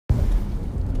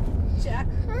Jack.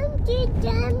 Humpty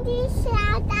Dumpty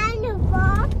sat on the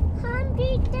wall.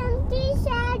 Humpty Dumpty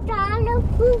sat on a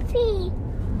poopy.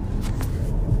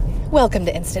 Welcome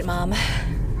to Instant Mom.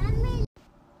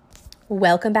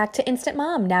 Welcome back to Instant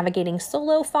Mom, navigating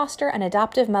solo, foster, and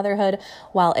adoptive motherhood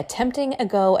while attempting a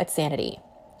go at sanity.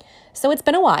 So it's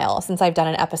been a while since I've done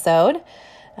an episode.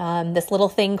 This little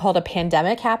thing called a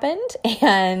pandemic happened,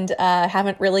 and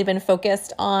haven't really been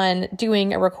focused on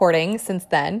doing a recording since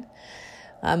then.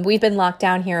 We've been locked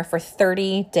down here for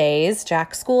 30 days.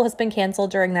 Jack's school has been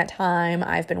canceled during that time.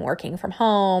 I've been working from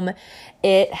home.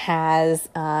 It has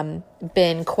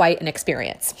been quite an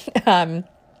experience.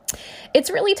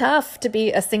 It's really tough to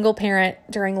be a single parent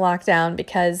during lockdown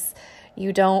because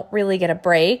you don't really get a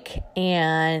break,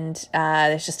 and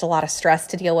there's just a lot of stress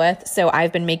to deal with. So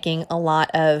I've been making a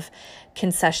lot of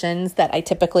concessions that I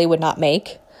typically would not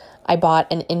make. I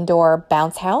bought an indoor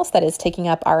bounce house that is taking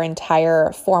up our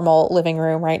entire formal living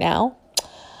room right now.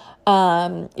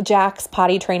 Jack's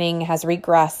potty training has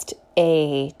regressed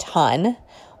a ton,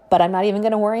 but I'm not even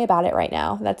going to worry about it right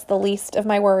now. That's the least of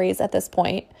my worries at this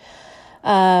point.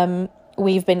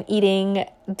 We've been eating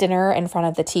dinner in front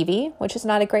of the TV, which is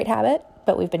not a great habit,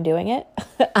 but we've been doing it.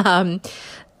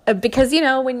 Because,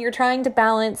 when you're trying to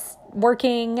balance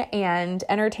working and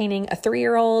entertaining a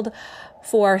 3-year-old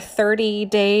for 30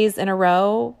 days in a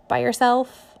row by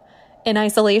yourself in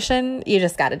isolation, you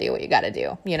just got to do what you got to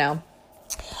do,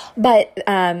 But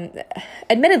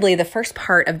admittedly, the first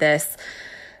part of this,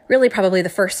 really probably the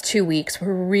first 2 weeks,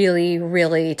 were really,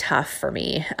 really tough for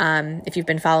me. If you've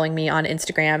been following me on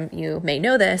Instagram, you may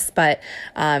know this, but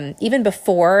even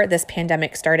before this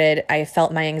pandemic started, I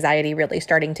felt my anxiety really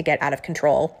starting to get out of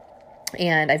control.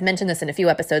 And I've mentioned this in a few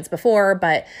episodes before,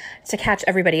 but to catch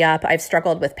everybody up, I've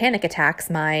struggled with panic attacks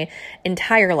my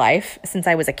entire life, since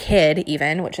I was a kid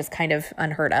even, which is kind of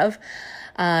unheard of.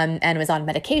 And was on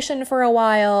medication for a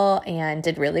while and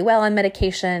did really well on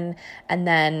medication. And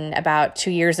then about 2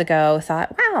 years ago,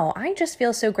 thought, wow, I just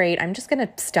feel so great. I'm just going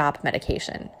to stop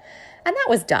medication. And that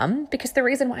was dumb, because the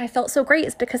reason why I felt so great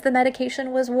is because the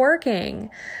medication was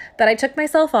working. But I took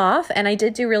myself off, and I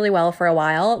did do really well for a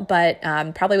while. But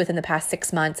probably within the past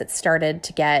 6 months, it started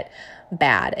to get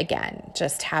bad again.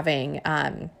 Just having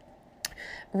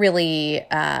really...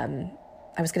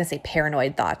 I was going to say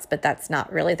paranoid thoughts, but that's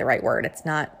not really the right word. It's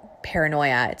not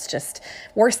paranoia. It's just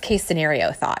worst case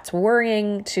scenario thoughts,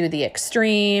 worrying to the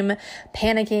extreme,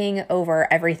 panicking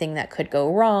over everything that could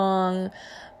go wrong,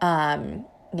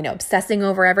 obsessing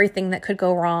over everything that could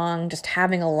go wrong, just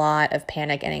having a lot of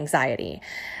panic and anxiety.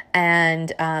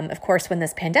 And of course, when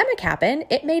this pandemic happened,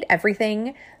 it made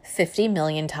everything 50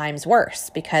 million times worse,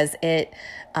 because it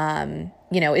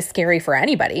is scary for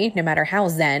anybody, no matter how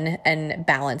zen and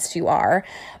balanced you are.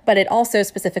 But it also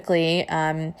specifically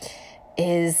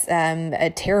is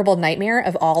a terrible nightmare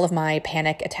of all of my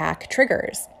panic attack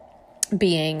triggers.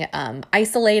 Being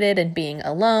isolated and being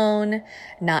alone,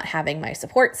 not having my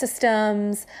support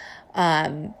systems,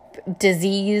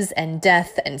 disease and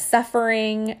death and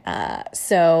suffering.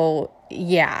 So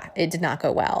yeah, it did not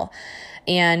go well.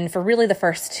 And for really the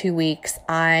first 2 weeks,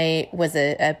 I was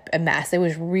a mess. I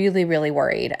was really, really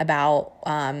worried about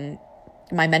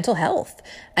my mental health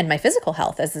and my physical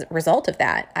health as a result of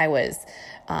that. I was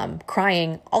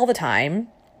crying all the time.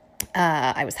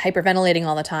 I was hyperventilating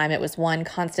all the time. It was one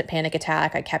constant panic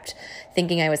attack. I kept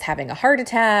thinking I was having a heart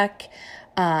attack.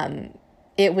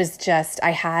 It was just,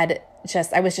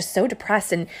 I was just so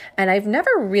depressed, and I've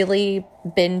never really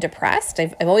been depressed.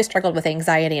 I've always struggled with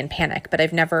anxiety and panic, but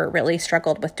I've never really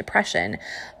struggled with depression.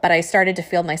 But I started to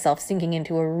feel myself sinking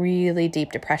into a really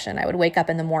deep depression. I would wake up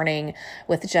in the morning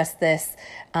with just this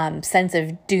sense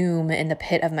of doom in the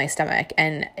pit of my stomach,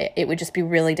 and it would just be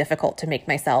really difficult to make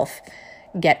myself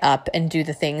get up and do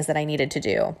the things that I needed to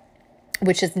do,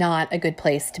 which is not a good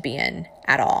place to be in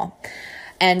at all.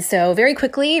 And so very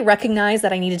quickly recognized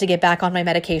that I needed to get back on my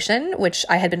medication, which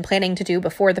I had been planning to do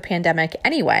before the pandemic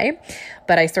anyway.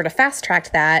 But I sort of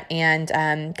fast-tracked that and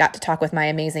got to talk with my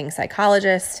amazing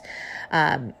psychologist,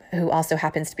 who also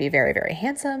happens to be very, very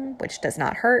handsome, which does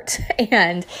not hurt.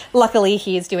 And luckily,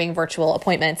 he's doing virtual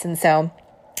appointments. And so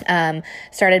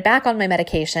started back on my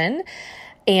medication.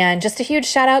 And just a huge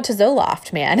shout out to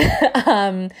Zoloft,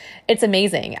 man. It's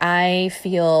amazing. I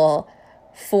feel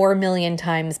 4 million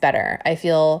times better. I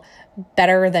feel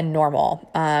better than normal.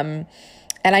 And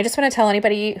I just want to tell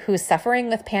anybody who's suffering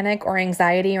with panic or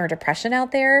anxiety or depression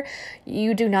out there,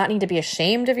 you do not need to be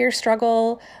ashamed of your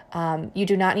struggle. You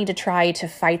do not need to try to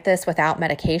fight this without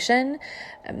medication.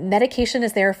 Medication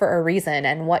is there for a reason,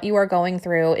 and what you are going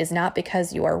through is not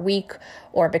because you are weak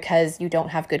or because you don't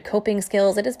have good coping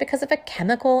skills. It is because of a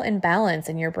chemical imbalance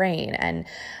in your brain. And,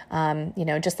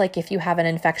 just like if you have an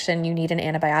infection, you need an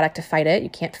antibiotic to fight it. You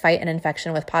can't fight an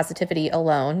infection with positivity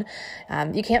alone.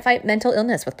 You can't fight mental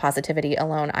illness with positivity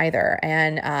alone either.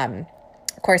 And,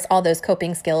 of course, all those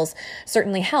coping skills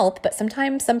certainly help, but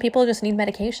sometimes some people just need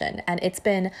medication, and it's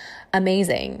been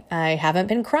amazing. I haven't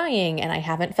been crying, and I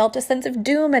haven't felt a sense of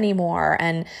doom anymore.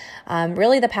 And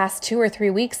really the past 2 or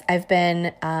 3 weeks, I've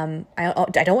been,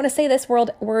 I don't want to say this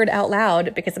word out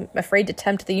loud because I'm afraid to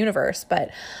tempt the universe,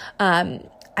 but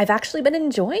I've actually been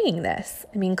enjoying this.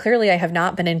 I mean, clearly I have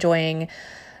not been enjoying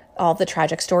all the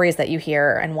tragic stories that you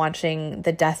hear and watching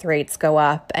the death rates go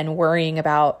up and worrying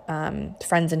about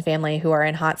friends and family who are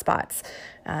in hotspots.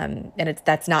 And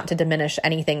that's not to diminish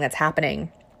anything that's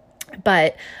happening.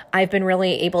 But I've been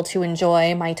really able to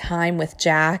enjoy my time with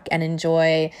Jack and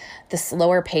enjoy the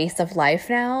slower pace of life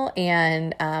now.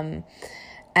 And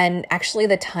actually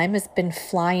the time has been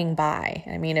flying by.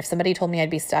 I mean, if somebody told me I'd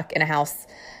be stuck in a house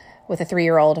with a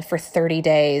 3-year-old for 30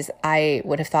 days, I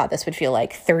would have thought this would feel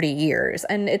like 30 years.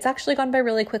 And it's actually gone by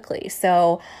really quickly.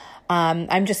 So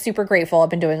I'm just super grateful. I've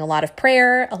been doing a lot of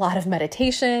prayer, a lot of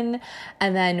meditation.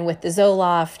 And then with the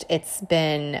Zoloft, it's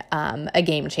been a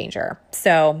game changer.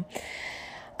 So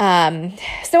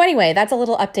anyway, that's a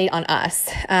little update on us.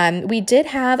 We did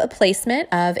have a placement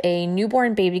of a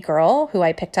newborn baby girl who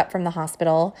I picked up from the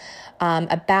hospital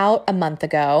about a month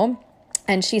ago.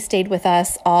 And she stayed with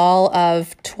us all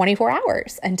of 24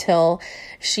 hours until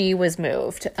she was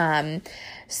moved.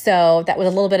 So that was a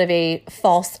little bit of a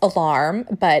false alarm,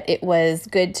 but it was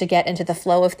good to get into the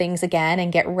flow of things again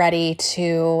and get ready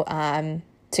to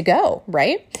go,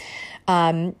 right?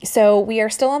 So we are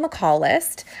still on the call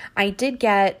list. I did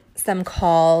get some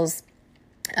calls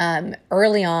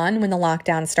early on when the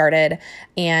lockdown started,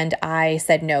 and I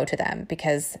said no to them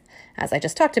because, as I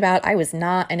just talked about, I was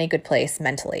not in a good place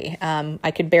mentally.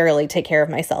 I could barely take care of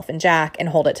myself and Jack and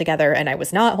hold it together, and I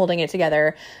was not holding it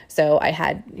together. So I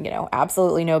had,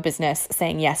 absolutely no business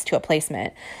saying yes to a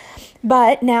placement.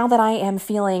 But now that I am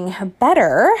feeling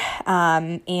better,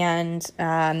 and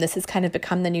this has kind of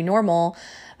become the new normal,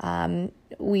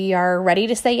 we are ready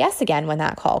to say yes again when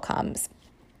that call comes.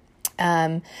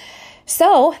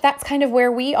 So that's kind of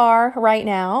where we are right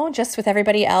now, just with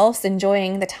everybody else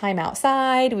enjoying the time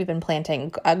outside. We've been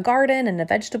planting a garden and a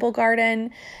vegetable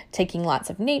garden, taking lots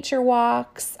of nature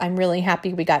walks. I'm really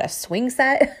happy we got a swing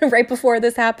set right before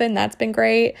this happened. That's been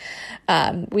great.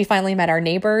 We finally met our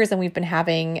neighbors, and we've been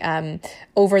having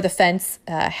over the fence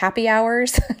happy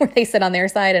hours where they sit on their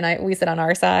side and we sit on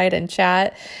our side and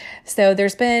chat. So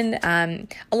there's been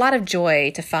a lot of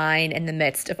joy to find in the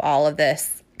midst of all of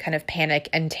this kind of panic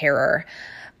and terror.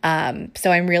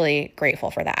 So I'm really grateful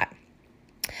for that.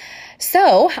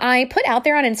 So I put out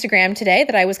there on Instagram today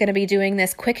that I was going to be doing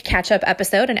this quick catch-up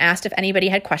episode and asked if anybody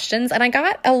had questions, and I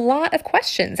got a lot of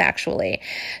questions, actually.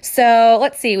 So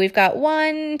let's see, we've got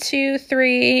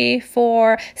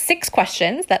 6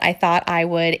 questions that I thought I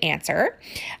would answer.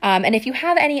 And if you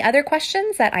have any other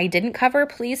questions that I didn't cover,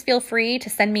 please feel free to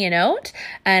send me a note,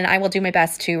 and I will do my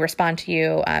best to respond to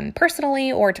you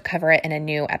personally or to cover it in a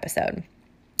new episode.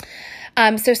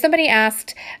 So somebody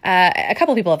asked, a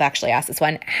couple people have actually asked this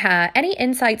one, any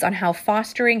insights on how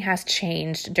fostering has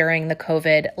changed during the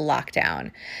COVID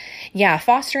lockdown? Yeah,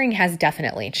 fostering has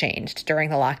definitely changed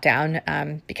during the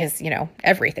lockdown because,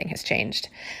 everything has changed.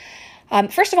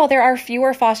 First of all, there are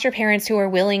fewer foster parents who are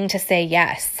willing to say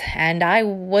yes, and I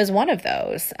was one of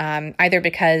those, either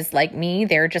because, like me,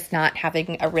 they're just not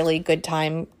having a really good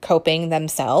time coping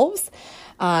themselves,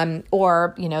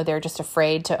 or, they're just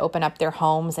afraid to open up their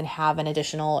homes and have an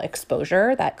additional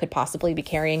exposure that could possibly be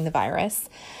carrying the virus.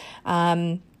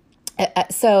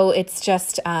 So it's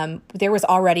just, there was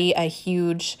already a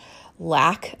huge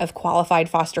lack of qualified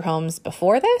foster homes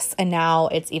before this, and now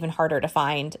it's even harder to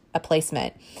find a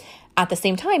placement. At the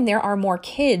same time, there are more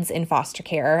kids in foster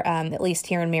care, at least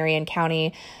here in Marion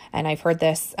County, and I've heard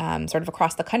this sort of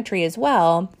across the country as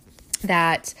well,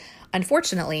 that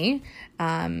unfortunately,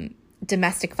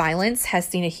 domestic violence has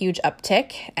seen a huge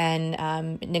uptick,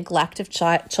 and neglect of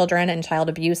children and child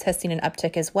abuse has seen an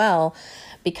uptick as well,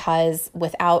 because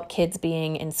without kids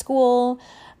being in school,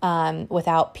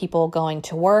 without people going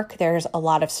to work, there's a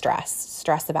lot of stress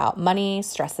about money,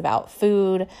 stress about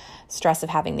food, stress of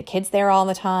having the kids there all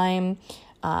the time,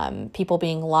 people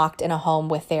being locked in a home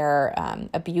with their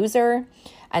abuser.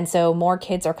 And so more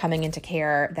kids are coming into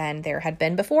care than there had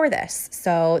been before this.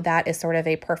 So that is sort of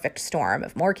a perfect storm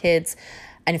of more kids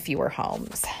and fewer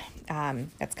homes.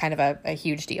 That's kind of a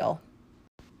huge deal.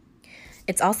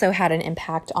 It's also had an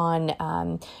impact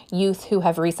on youth who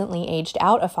have recently aged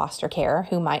out of foster care,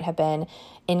 who might have been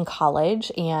in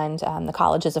college, and the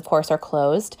colleges, of course, are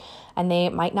closed, and they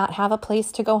might not have a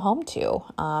place to go home to.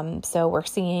 So we're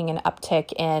seeing an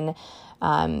uptick in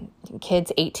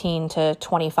kids 18 to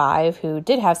 25 who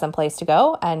did have some place to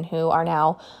go and who are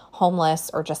now homeless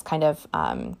or just kind of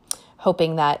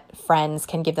hoping that friends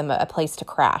can give them a place to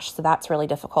crash. So that's really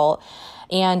difficult.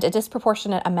 And a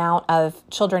disproportionate amount of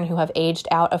children who have aged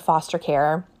out of foster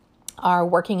care are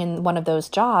working in one of those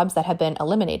jobs that have been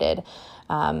eliminated,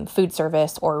 food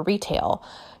service or retail.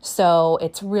 So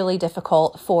it's really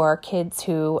difficult for kids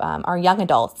who are young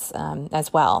adults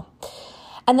as well.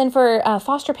 And then for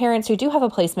foster parents who do have a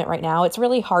placement right now, it's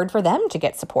really hard for them to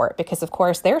get support because, of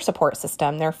course, their support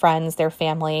system, their friends, their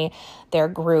family, their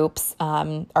groups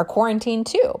are quarantined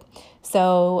too.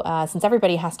 So since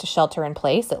everybody has to shelter in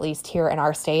place, at least here in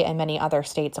our state and many other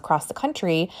states across the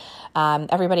country,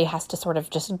 everybody has to sort of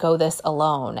just go this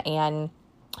alone. And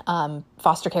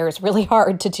foster care is really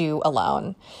hard to do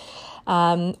alone.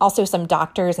 Also, some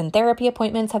doctors and therapy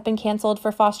appointments have been canceled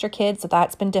for foster kids, so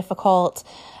that's been difficult.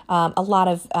 A lot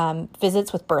of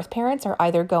visits with birth parents are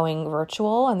either going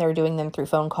virtual and they're doing them through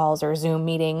phone calls or Zoom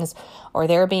meetings, or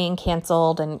they're being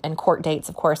canceled, and court dates,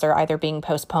 of course, are either being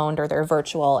postponed or they're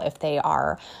virtual if they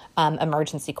are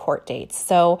emergency court dates.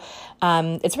 So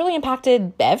it's really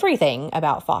impacted everything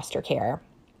about foster care.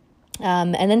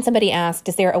 And then somebody asked,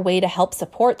 is there a way to help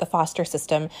support the foster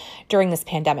system during this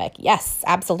pandemic? Yes,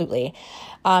 absolutely.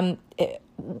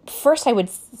 First, I would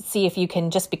see if you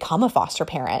can just become a foster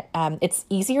parent. It's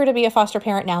easier to be a foster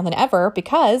parent now than ever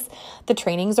because the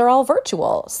trainings are all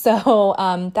virtual. So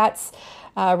that's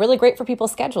really great for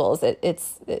people's schedules.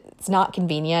 It's not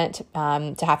convenient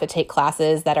to have to take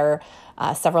classes that are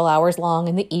several hours long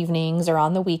in the evenings or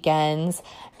on the weekends.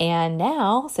 And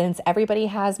now, since everybody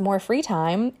has more free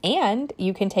time and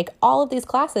you can take all of these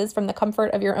classes from the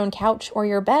comfort of your own couch or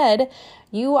your bed,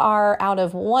 you are out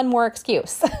of one more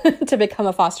excuse to become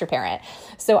a foster parent.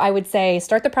 So I would say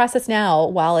start the process now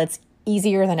while it's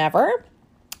easier than ever,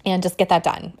 and just get that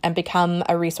done and become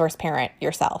a resource parent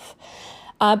yourself.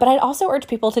 But I'd also urge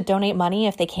people to donate money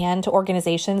if they can to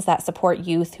organizations that support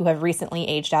youth who have recently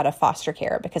aged out of foster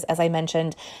care, because as I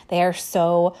mentioned, they are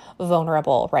so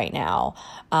vulnerable right now.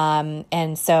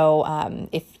 And so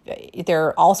if there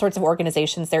are all sorts of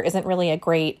organizations, there isn't really a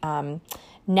great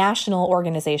national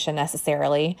organization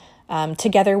necessarily.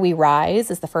 Together We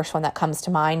Rise is the first one that comes to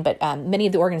mind, but many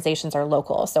of the organizations are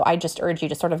local. So I just urge you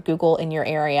to sort of Google in your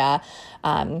area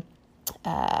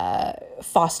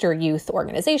foster youth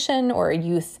organization or a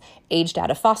youth aged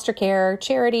out of foster care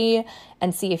charity,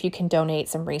 and see if you can donate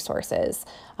some resources.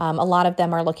 A lot of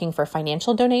them are looking for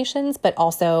financial donations, but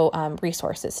also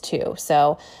resources too.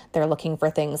 So they're looking for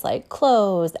things like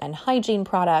clothes and hygiene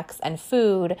products and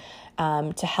food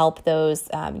to help those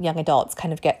young adults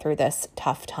kind of get through this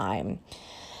tough time.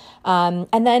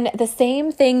 And then the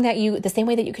same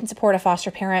way that you can support a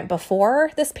foster parent before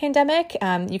this pandemic,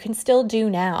 you can still do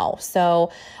now.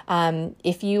 So,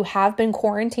 if you have been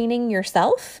quarantining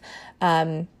yourself,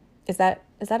 is that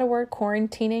a word,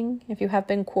 quarantining? If you have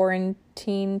been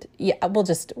quarantined, yeah,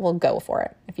 we'll go for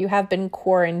it. If you have been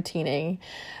quarantining,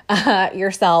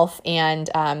 yourself and,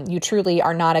 you truly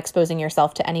are not exposing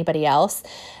yourself to anybody else,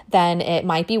 then it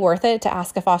might be worth it to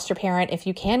ask a foster parent if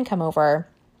you can come over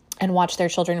and watch their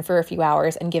children for a few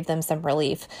hours and give them some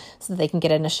relief so that they can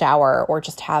get in a shower or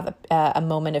just have a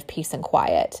moment of peace and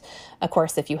quiet. Of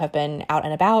course, if you have been out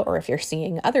and about or if you're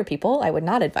seeing other people, I would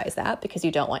not advise that because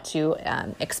you don't want to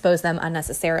expose them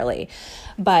unnecessarily.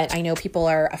 But I know people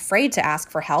are afraid to ask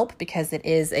for help because it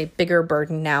is a bigger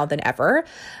burden now than ever,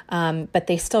 but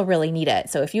they still really need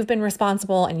it. So if you've been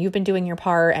responsible and you've been doing your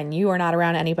part and you are not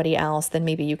around anybody else, then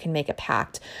maybe you can make a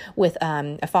pact with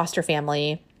a foster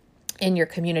family in your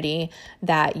community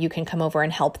that you can come over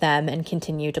and help them and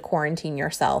continue to quarantine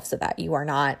yourself so that you are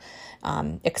not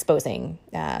exposing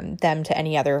them to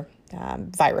any other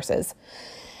viruses.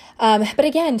 But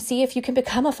again, see if you can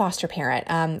become a foster parent.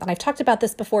 And I've talked about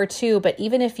this before too, but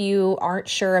even if you aren't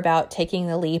sure about taking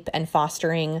the leap and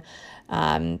fostering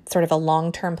sort of a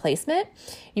long-term placement,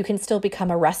 you can still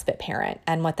become a respite parent.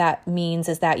 And what that means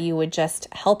is that you would just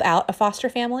help out a foster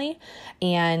family.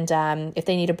 And if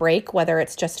they need a break, whether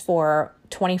it's just for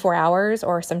 24 hours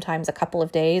or sometimes a couple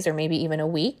of days or maybe even a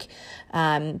week,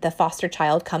 the foster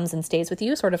child comes and stays with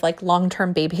you, sort of like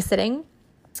long-term babysitting.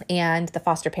 and the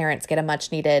foster parents get a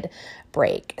much needed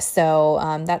break. So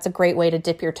that's a great way to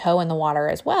dip your toe in the water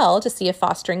as well to see if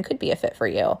fostering could be a fit for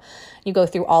you. You go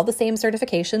through all the same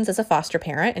certifications as a foster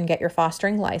parent and get your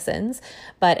fostering license,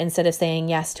 but instead of saying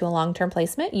yes to a long-term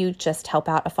placement, you just help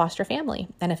out a foster family.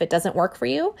 And if it doesn't work for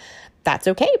you, that's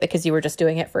okay, because you were just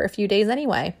doing it for a few days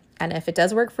anyway. And if it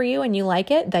does work for you and you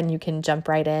like it, then you can jump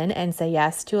right in and say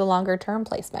yes to a longer-term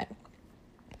placement.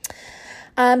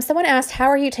 Someone asked, how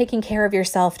are you taking care of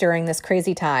yourself during this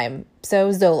crazy time?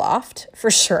 So Zoloft, for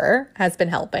sure, has been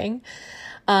helping.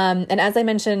 And as I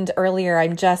mentioned earlier,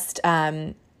 I'm just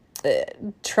trying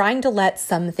to let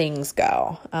some things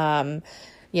go.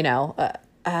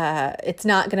 It's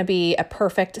not going to be a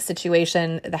perfect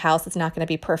situation. The house is not going to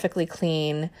be perfectly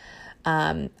clean.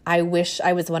 I wish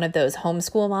I was one of those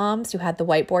homeschool moms who had the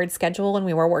whiteboard schedule and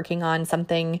we were working on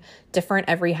something different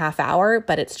every half hour,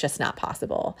 but it's just not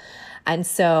possible. And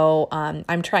so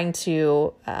I'm trying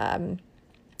to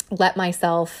let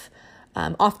myself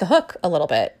off the hook a little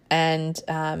bit and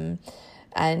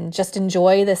just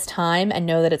enjoy this time and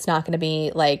know that it's not going to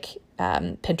be like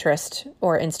Pinterest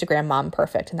or Instagram mom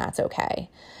perfect, and that's okay.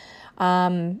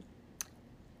 And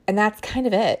that's kind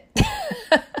of it.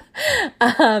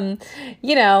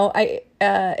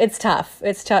 It's tough.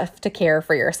 It's tough to care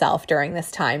for yourself during this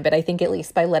time, but I think at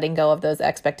least by letting go of those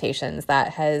expectations,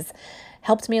 that has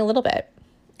helped me a little bit.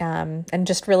 And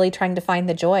just really trying to find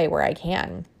the joy where I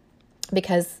can,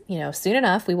 because, soon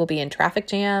enough we will be in traffic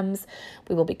jams.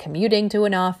 We will be commuting to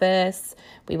an office.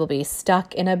 We will be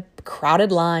stuck in a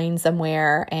crowded line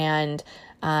somewhere. And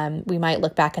we might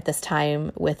look back at this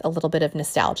time with a little bit of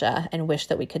nostalgia and wish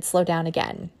that we could slow down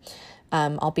again,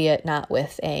 albeit not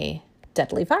with a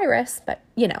deadly virus, but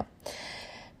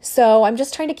So I'm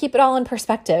just trying to keep it all in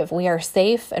perspective. We are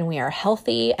safe and we are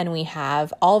healthy and we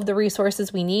have all of the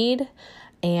resources we need.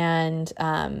 And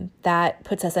that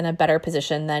puts us in a better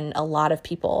position than a lot of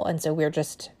people. And so we're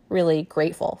just really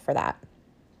grateful for that.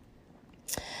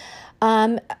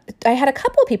 I had a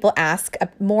couple of people ask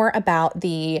more about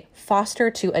the foster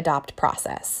to adopt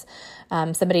process.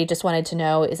 Somebody just wanted to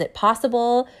know, is it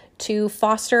possible to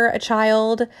foster a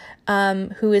child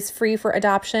who is free for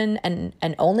adoption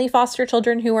and only foster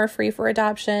children who are free for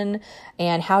adoption?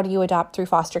 And how do you adopt through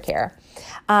foster care?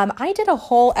 I did a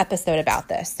whole episode about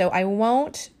this, so I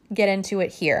won't get into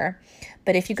it here.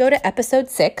 But if you go to episode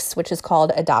 6, which is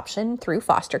called Adoption Through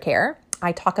Foster Care,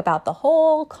 I talk about the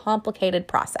whole complicated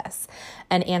process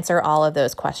and answer all of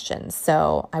those questions.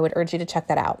 So I would urge you to check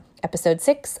that out. Episode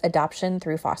 6, Adoption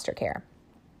Through Foster Care.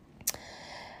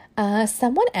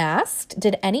 Someone asked,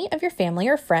 did any of your family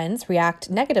or friends react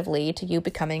negatively to you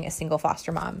becoming a single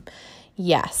foster mom?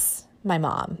 Yes, my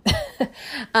mom.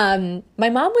 My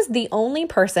mom was the only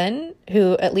person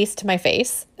who, at least to my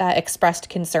face, expressed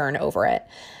concern over it.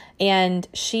 And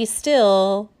she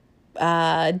still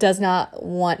does not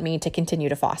want me to continue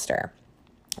to foster.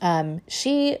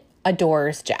 She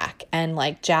adores Jack, and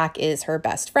Jack is her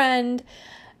best friend,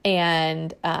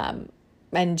 and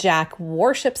Jack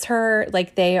worships her.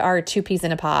 They are two peas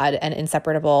in a pod and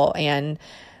inseparable, and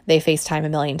they FaceTime a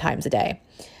million times a day.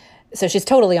 So she's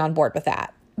totally on board with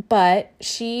that. But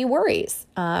she worries,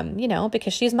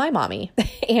 because she's my mommy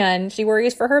and she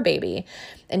worries for her baby.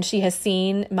 And she has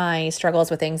seen my struggles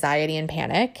with anxiety and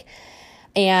panic.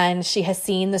 And she has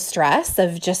seen the stress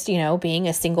of just, being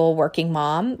a single working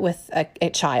mom with a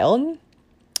child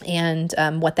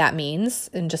and what that means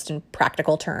in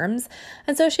practical terms.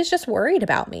 And so she's just worried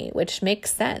about me, which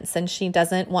makes sense. And she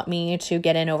doesn't want me to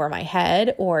get in over my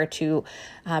head or to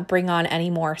bring on any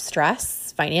more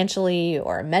stress financially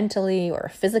or mentally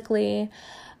or physically.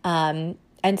 And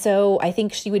so I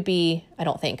think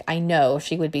I know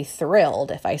she would be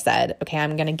thrilled if I said, okay,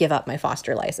 I'm going to give up my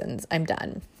foster license. I'm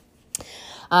done.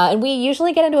 And we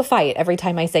usually get into a fight every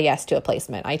time I say yes to a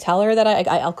placement. I tell her that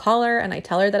I'll call her and I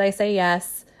tell her that I say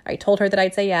yes. I told her that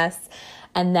I'd say yes.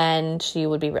 And then she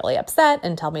would be really upset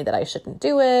and tell me that I shouldn't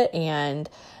do it. And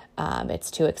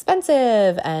it's too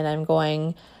expensive. And I'm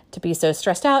going to be so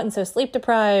stressed out and so sleep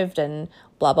deprived and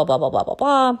blah, blah, blah, blah, blah, blah,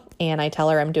 blah. And I tell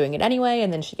her I'm doing it anyway.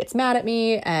 And then she gets mad at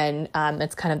me. And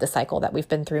it's kind of the cycle that we've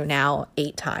been through now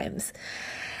 8 times.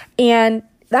 And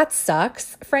that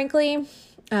sucks, frankly.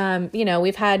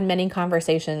 We've had many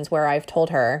conversations where I've told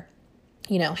her,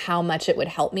 how much it would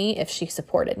help me if she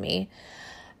supported me.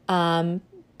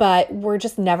 But we're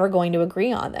just never going to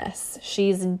agree on this.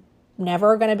 She's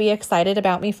never going to be excited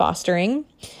about me fostering.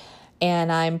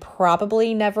 And I'm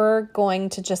probably never going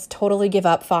to just totally give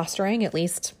up fostering, at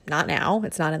least not now.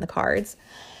 It's not in the cards.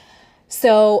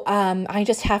 So I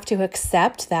just have to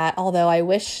accept that although I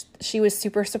wish she was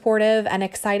super supportive and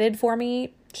excited for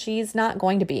me, she's not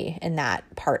going to be in that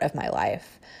part of my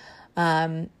life.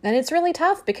 And it's really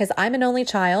tough because I'm an only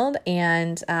child,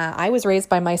 and I was raised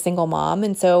by my single mom.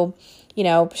 And so,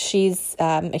 she's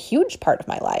a huge part of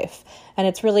my life, and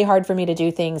it's really hard for me to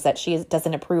do things that she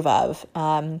doesn't approve of.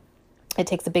 It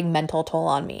takes a big mental toll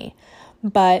on me,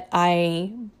 but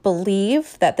I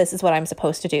believe that this is what I'm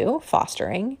supposed to do,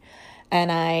 fostering.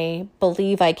 And I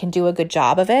believe I can do a good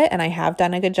job of it, and I have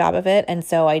done a good job of it. And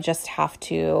so I just have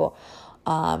to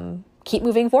keep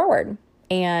moving forward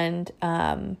and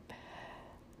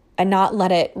not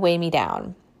let it weigh me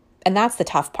down. And that's the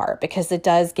tough part, because it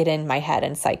does get in my head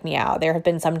and psych me out. There have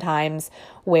been some times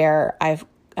where I've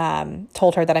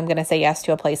told her that I'm going to say yes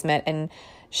to a placement, and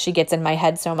she gets in my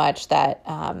head so much that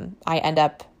I end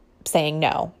up saying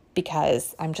no,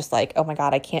 because I'm just like, oh my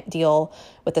God, I can't deal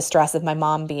with the stress of my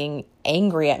mom being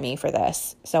angry at me for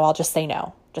this. So I'll just say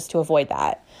no, just to avoid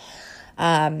that.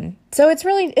 So it's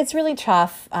really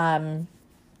tough. But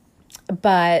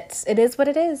it is what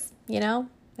it is,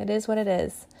 it is what it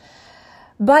is.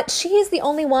 But she is the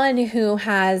only one who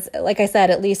has, like I said,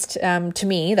 at least to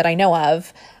me that I know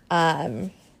of,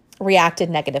 reacted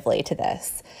negatively to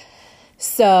this.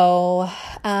 So,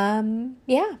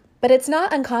 yeah. But it's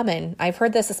not uncommon. I've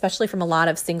heard this especially from a lot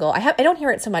of single. I don't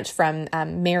hear it so much from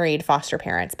married foster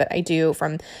parents, but I do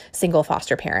from single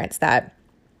foster parents that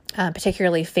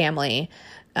particularly family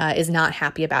is not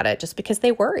happy about it, just because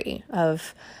they worry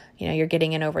of, you're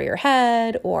getting in over your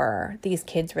head, or these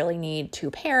kids really need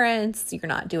two parents, you're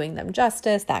not doing them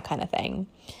justice, that kind of thing.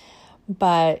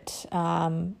 But,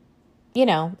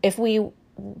 if we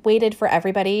waited for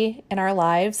everybody in our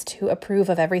lives to approve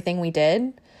of everything we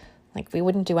did, like, we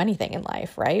wouldn't do anything in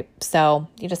life, right? So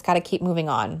you just got to keep moving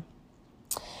on.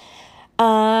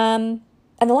 And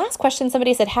the last question,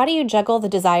 somebody said, how do you juggle the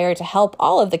desire to help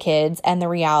all of the kids and the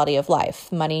reality of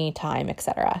life, money, time,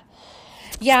 etc.?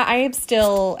 Yeah, I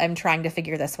am trying to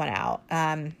figure this one out.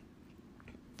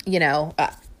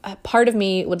 A part of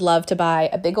me would love to buy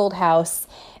a big old house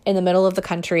in the middle of the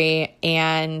country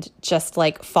and just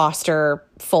like foster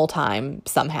full time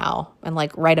somehow, and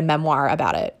like write a memoir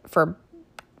about it for,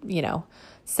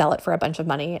 sell it for a bunch of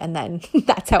money. And then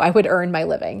that's how I would earn my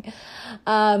living.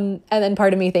 And then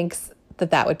part of me thinks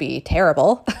that would be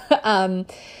terrible.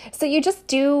 So you just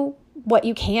do what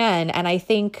you can. And I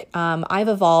think I've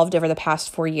evolved over the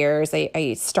past 4 years.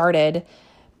 I started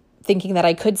thinking that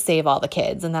I could save all the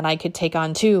kids, and that I could take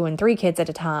on 2 and 3 kids at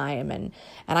a time, and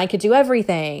I could do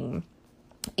everything.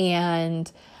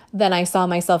 And then I saw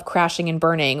myself crashing and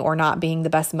burning, or not being the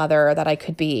best mother that I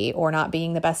could be, or not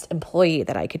being the best employee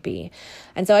that I could be.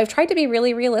 And so I've tried to be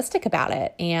really realistic about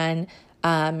it. And,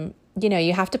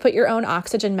 you have to put your own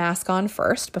oxygen mask on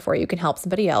first before you can help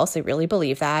somebody else. I really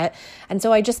believe that. And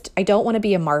so I don't want to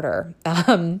be a martyr.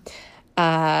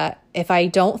 If I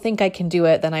don't think I can do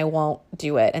it, then I won't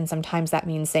do it. And sometimes that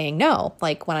means saying no.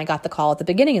 Like when I got the call at the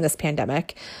beginning of this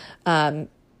pandemic,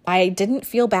 I didn't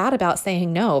feel bad about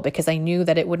saying no, because I knew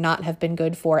that it would not have been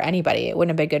good for anybody. It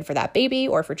wouldn't have been good for that baby,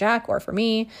 or for Jack, or for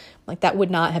me. Like, that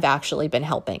would not have actually been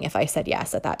helping if I said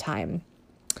yes at that time.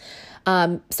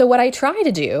 So what I try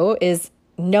to do is,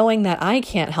 knowing that I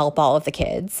can't help all of the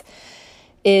kids,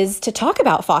 is to talk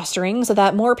about fostering so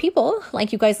that more people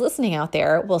like you guys listening out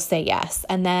there will say yes.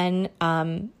 And then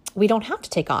we don't have to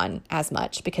take on as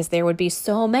much, because there would be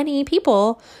so many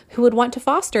people who would want to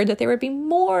foster that there would be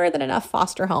more than enough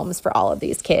foster homes for all of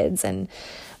these kids. And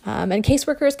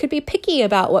caseworkers could be picky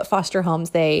about what foster homes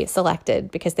they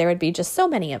selected, because there would be just so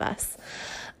many of us.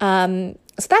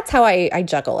 So that's how I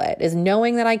juggle it, is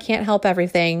knowing that I can't help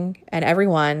everything and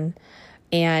everyone,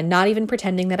 and not even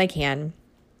pretending that I can,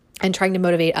 and trying to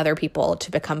motivate other people to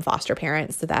become foster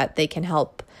parents so that they can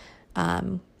help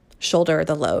shoulder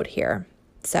the load here.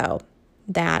 So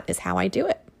that is how I do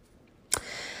it.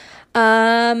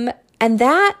 And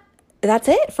that's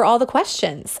it for all the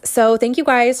questions. So thank you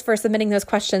guys for submitting those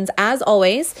questions. As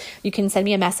always, you can send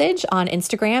me a message on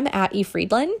Instagram at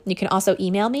efriedland. You can also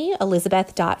email me,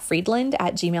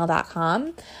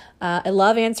 elizabeth.friedland@gmail.com. I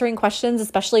love answering questions,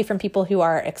 especially from people who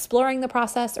are exploring the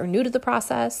process, or new to the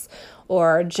process,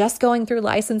 or just going through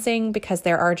licensing, because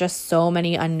there are just so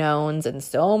many unknowns and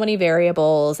so many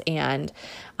variables. And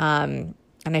I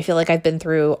feel like I've been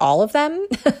through all of them.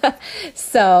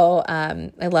 So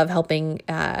I love helping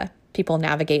people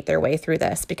navigate their way through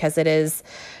this, because it is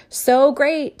so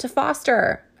great to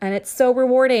foster, and it's so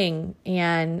rewarding,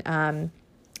 and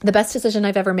the best decision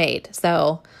I've ever made.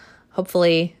 So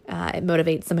hopefully it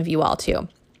motivates some of you all too.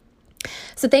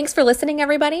 So thanks for listening,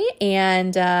 everybody,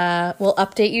 and we'll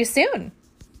update you soon.